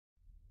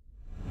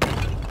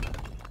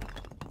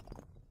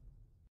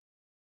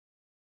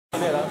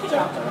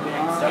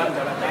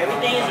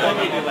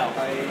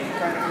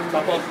Is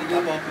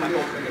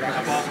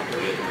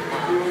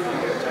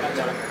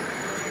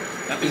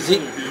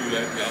it?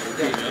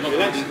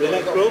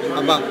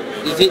 Abang,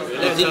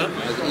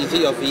 is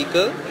it your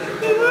vehicle?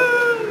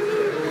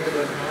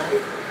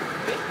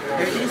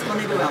 Everything's going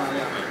to go well.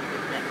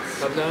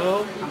 Come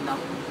down.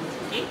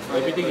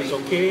 Everything is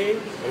okay.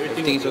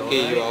 Everything is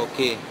okay. You are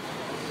okay.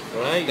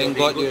 Alright. Thank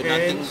God you're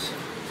nothing.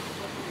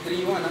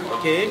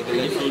 Okay.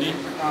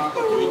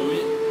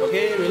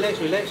 Okay, relax.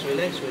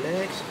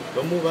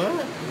 Don't move,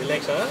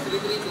 relax,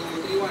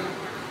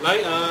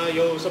 Like,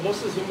 your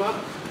supposed to zoom up.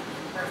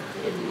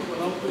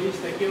 Please,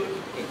 thank you.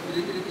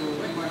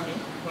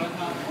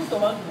 Who's the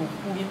one who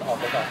pulled him off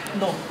the car?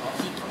 No,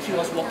 he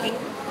was walking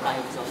by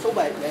himself. So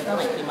by the time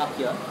I came up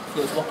here,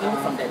 he was walking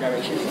from that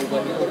direction.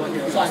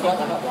 So I thought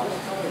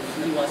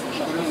he was in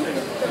shock.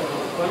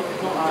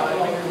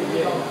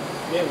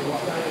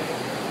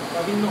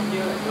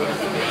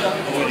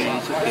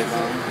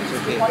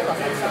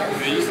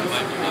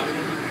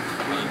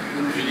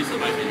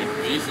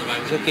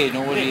 It's okay,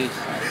 no worries.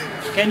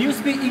 Can you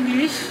speak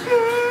English?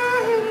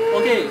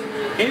 Okay,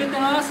 can you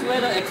tell us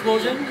where the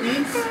explosion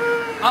is?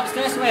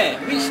 Upstairs where?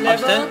 Which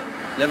level? Upstairs?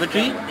 Level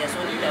 3? There's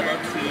only level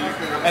 3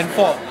 and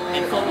 4.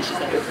 and 4, which is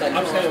level 3.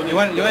 Upstairs only. You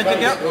want to check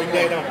it out? Going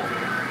there now.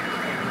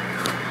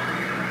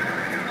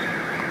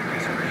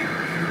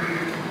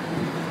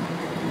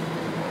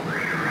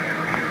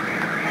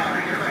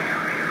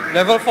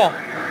 Level 4.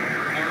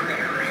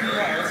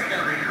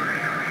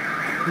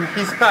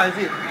 His car, is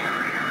it?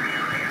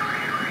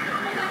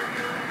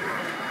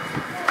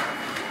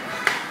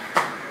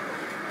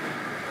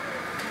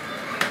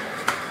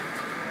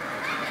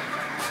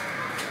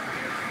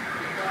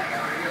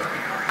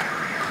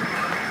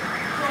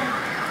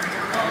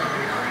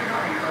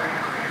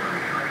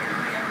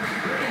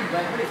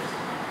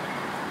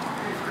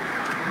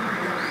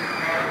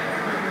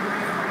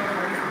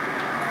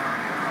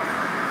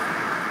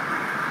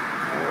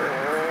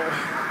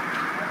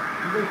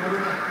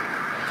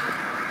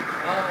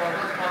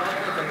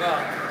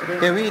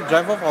 Can we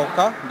drive off our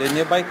car, the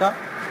nearby car?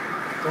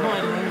 Not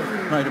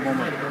at the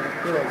moment.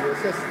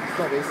 It's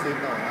not very safe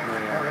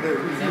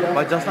now.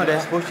 But just now the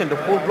explosion, the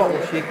whole block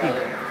was shaking.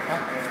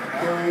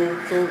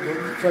 So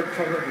don't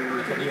try not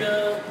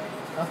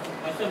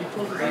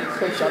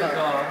to shut up.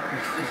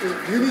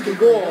 You need to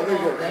go or not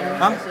go?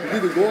 Huh? You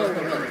need to go or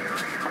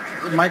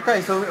not? My car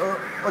is over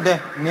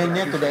there,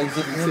 near to the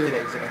exit.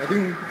 I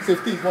think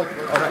safety is more.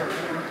 Alright.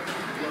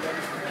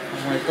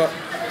 Oh my god.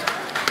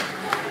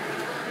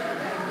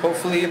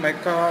 Hopefully my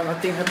car,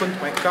 nothing happened to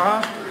my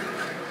car.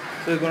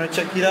 So we're gonna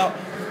check it out.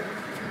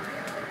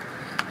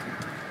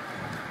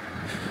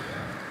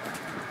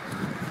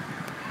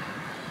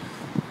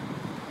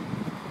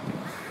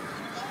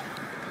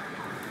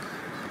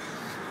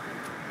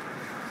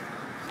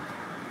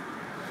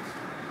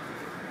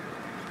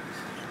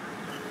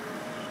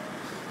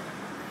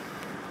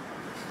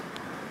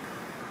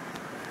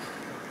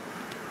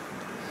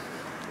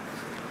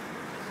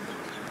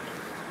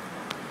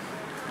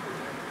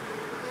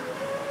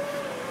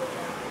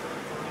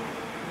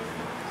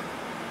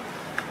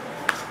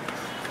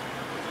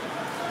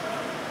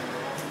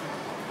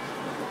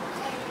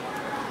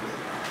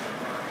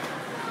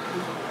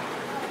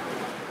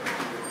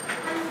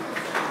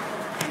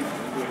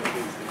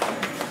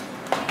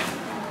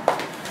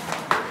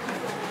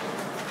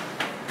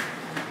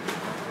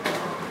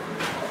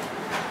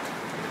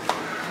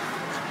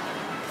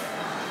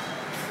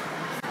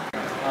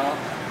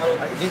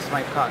 This is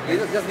my car.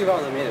 Just give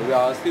us a minute. We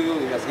are still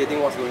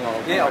investigating what's going on.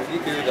 Okay, I'll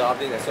give you the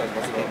update as soon as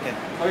possible. Okay.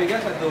 Alright, you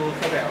guys have to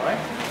step back, alright?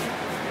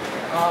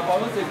 For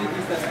your safety,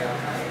 please step back.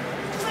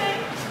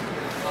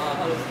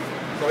 Hello.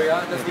 Sorry,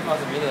 just give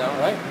us a minute,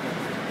 alright?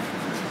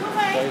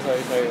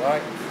 Sorry,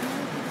 alright.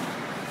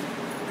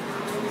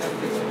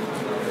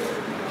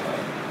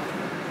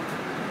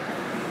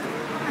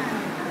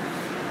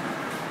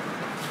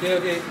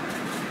 Okay.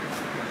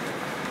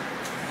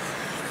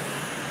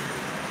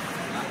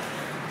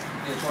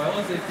 For your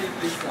own safety,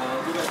 please go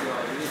back to your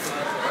unit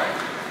first, alright?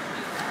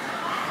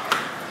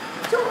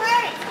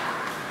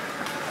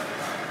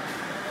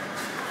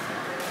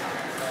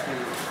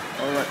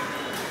 Alright.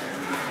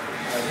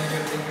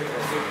 Thank you for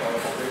your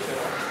cooperation.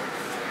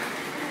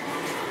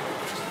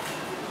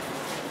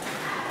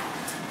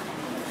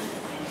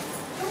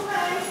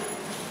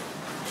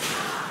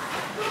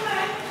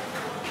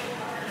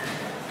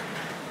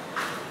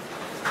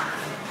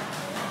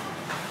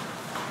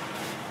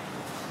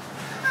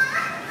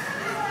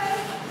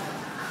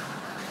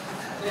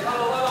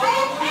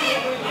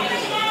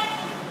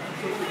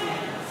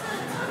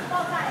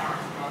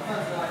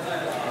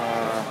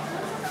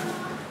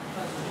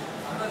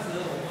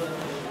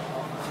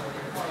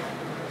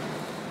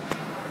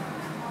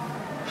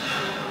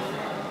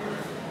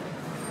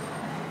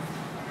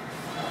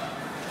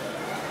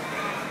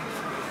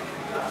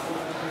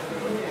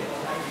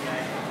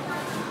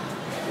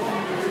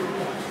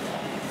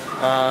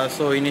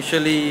 So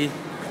initially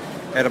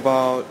at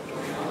about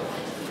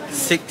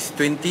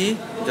 6:20,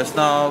 just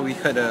now we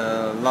heard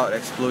a loud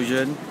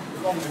explosion.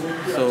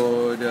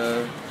 So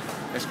the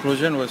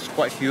explosion was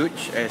quite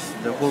huge as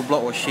the whole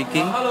block was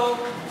shaking.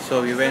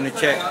 So we went to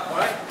check.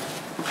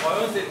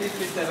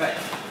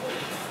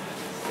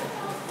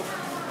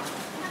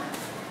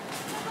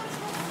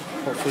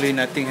 Hopefully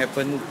nothing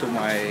happened to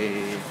my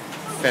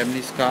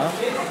family's car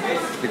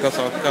because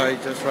our car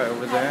is just right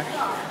over there.